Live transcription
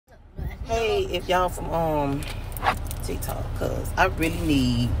Hey, if y'all from TikTok, cause I really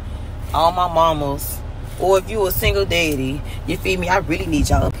need all my mamas, or if you a single daddy, you feel me, I really need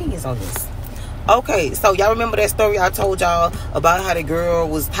y'all opinions on this. Okay, so y'all remember that story I told y'all about how the girl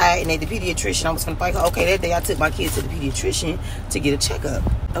was hiding at the pediatrician? I was gonna fight her. Okay, that day I took my kids to the pediatrician to get a checkup.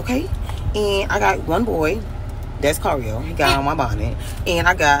 Okay, and I got one boy, that's Cario, he got on my bonnet, and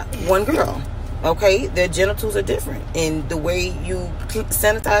I got one girl. Okay, their genitals are different, and the way you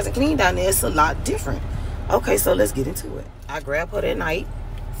sanitize and clean down there is a lot different. Okay, so let's get into it. I grab her that night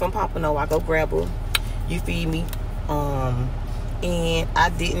from Pompano. I go grab her, you feed me, and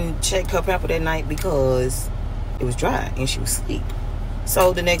I didn't check her pamper that night because it was dry and she was asleep.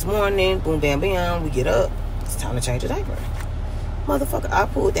 So the next morning, boom, bam, bam, we get up. It's time to change the diaper. Motherfucker, I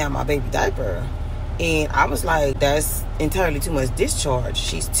pulled down my baby diaper, and I was like, that's entirely too much discharge.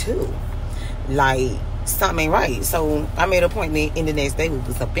 She's 2. Like, something ain't right. So I made an appointment, and the next day we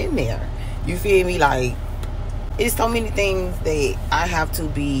was up in there. You feel me? Like, it's so many things that I have to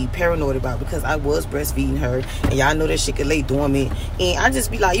be paranoid about because I was breastfeeding her, and y'all know that shit could lay dormant. And I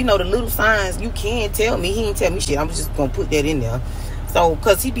just be like, you know, the little signs you can't tell me. He ain't tell me shit. I'm just gonna put that in there. So,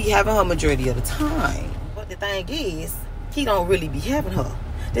 cause he be having her majority of the time. But the thing is, he don't really be having her.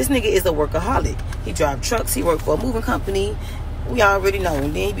 This nigga is a workaholic. He drive trucks. He work for a moving company. We already know.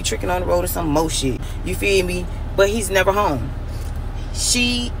 And then he be tricking on the road or some more shit. You feel me? But he's never home.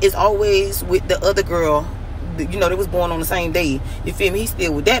 She is always with the other girl, you know, that was born on the same day. You feel me? He's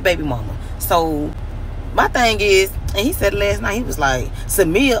still with that baby mama. So my thing is, and he said last night, he was like,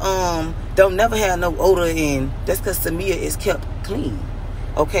 Samia don't never have no odor, and that's because Samia is kept clean.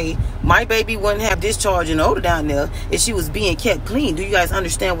 Okay, my baby wouldn't have discharge and odor down there if she was being kept clean. Do you guys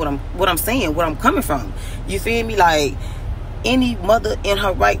understand what I'm saying, where I'm coming from? You feel me? Like, any mother in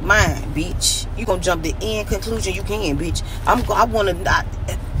her right mind, bitch, you gonna jump to any conclusion you can, bitch.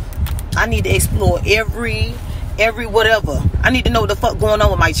 I need to explore every whatever. I need to know what the fuck going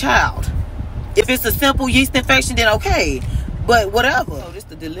on with my child. If it's a simple yeast infection, then okay, but whatever. So this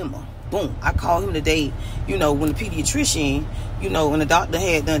the dilemma. Boom, I called him today, you know, when the pediatrician, you know, when the doctor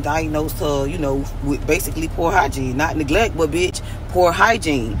had done diagnosed her, you know, with basically poor hygiene. Not neglect, but bitch, poor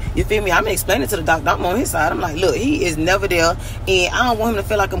hygiene. You feel me? I'm explaining to the doctor, I'm on his side. I'm like, look, he is never there, and I don't want him to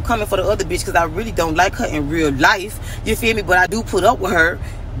feel like I'm coming for the other bitch, because I really don't like her in real life. You feel me? But I do put up with her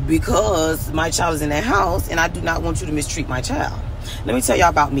because my child is in that house, and I do not want you to mistreat my child. Let me tell y'all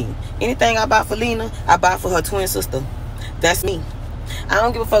about me. Anything I buy for Lena, I buy for her twin sister. That's me. I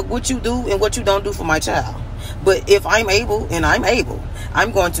don't give a fuck what you do and what you don't do for my child. But if I'm able, and I'm able,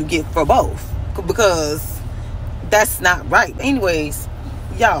 I'm going to get for both, because that's not right. Anyways,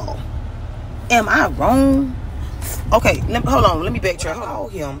 y'all, am I wrong? Okay, hold on. Let me backtrack. I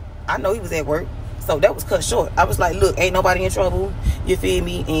called him. I know he was at work, so that was cut short. I was like, look, ain't nobody in trouble. You feel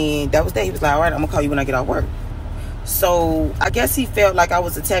me? And that was that. He was like, all right, I'm going to call you when I get off work. So I guess he felt like I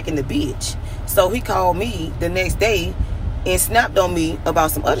was attacking the bitch. So he called me the next day and snapped on me about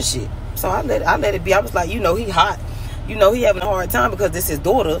some other shit. So I let it be. I was like, you know, he hot. You know, he having a hard time because this is his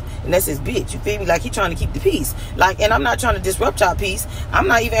daughter and that's his bitch. You feel me? Like, he trying to keep the peace. Like, and I'm not trying to disrupt y'all peace. I'm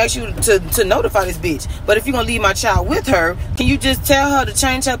not even asking you to notify this bitch. But if you're going to leave my child with her, can you just tell her to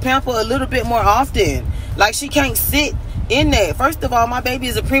change her pamper a little bit more often? Like, she can't sit in there. First of all, my baby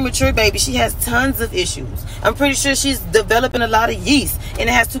is a premature baby. She has tons of issues. I'm pretty sure she's developing a lot of yeast, and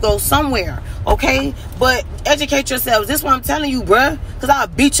it has to go somewhere. Okay? But educate yourselves. This is what I'm telling you, bruh. Because I'll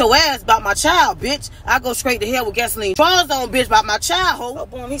beat your ass about my child, bitch. I go straight to hell with gasoline drawers on, bitch, about my child. So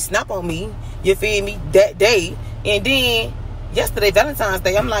boom, he snap on me. You feel me? That day. And then yesterday, Valentine's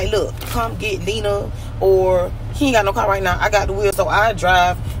Day, I'm like, look, come get Lena, or he ain't got no car right now. I got the wheel, so I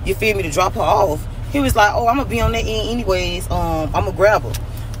drive, you feel me, to drop her off. He was like, oh, I'm going to be on that end anyways. I'm going to grab her.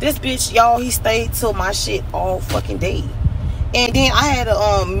 This bitch, y'all, he stayed till my shit all fucking day. And then I had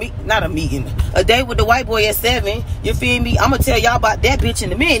a day with the white boy at 7. You feel me? I'm going to tell y'all about that bitch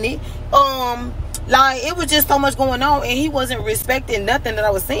in a minute. Like, it was just so much going on, and he wasn't respecting nothing that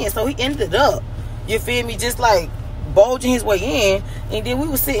I was saying. So he ended up, you feel me, just like bulging his way in. And then we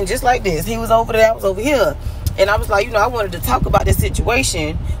was sitting just like this. He was over there, I was over here. And I was like, you know, I wanted to talk about this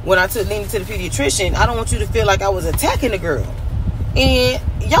situation when I took Lena to the pediatrician. I don't want you to feel like I was attacking the girl. And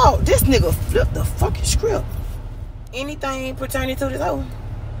y'all, this nigga flipped the fucking script. Anything pertaining to this hoe,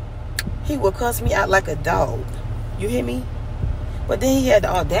 he would cuss me out like a dog. You hear me? But then he had the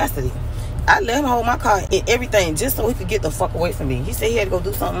audacity. I let him hold my car and everything just so he could get the fuck away from me. He said he had to go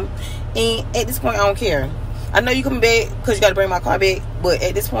do something. And at this point, I don't care. I know you coming back because you got to bring my car back. But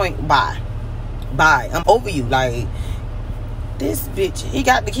at this point, bye. Bye. I'm over you. Like, this bitch, he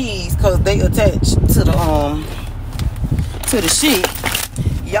got the keys because they attached to the shit.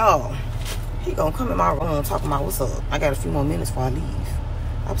 Y'all, He gonna come in my room talking about what's up. I got a few more minutes before I leave.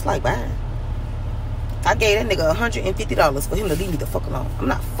 I was like, bye. I gave that nigga $150 for him to leave me the fuck alone. I'm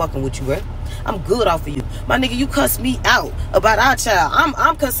not fucking with you, bro. I'm good off of you. My nigga, you cussed me out about our child.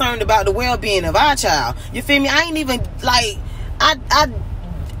 I'm concerned about the well-being of our child. You feel me? I ain't even, like, I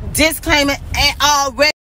disclaim it already.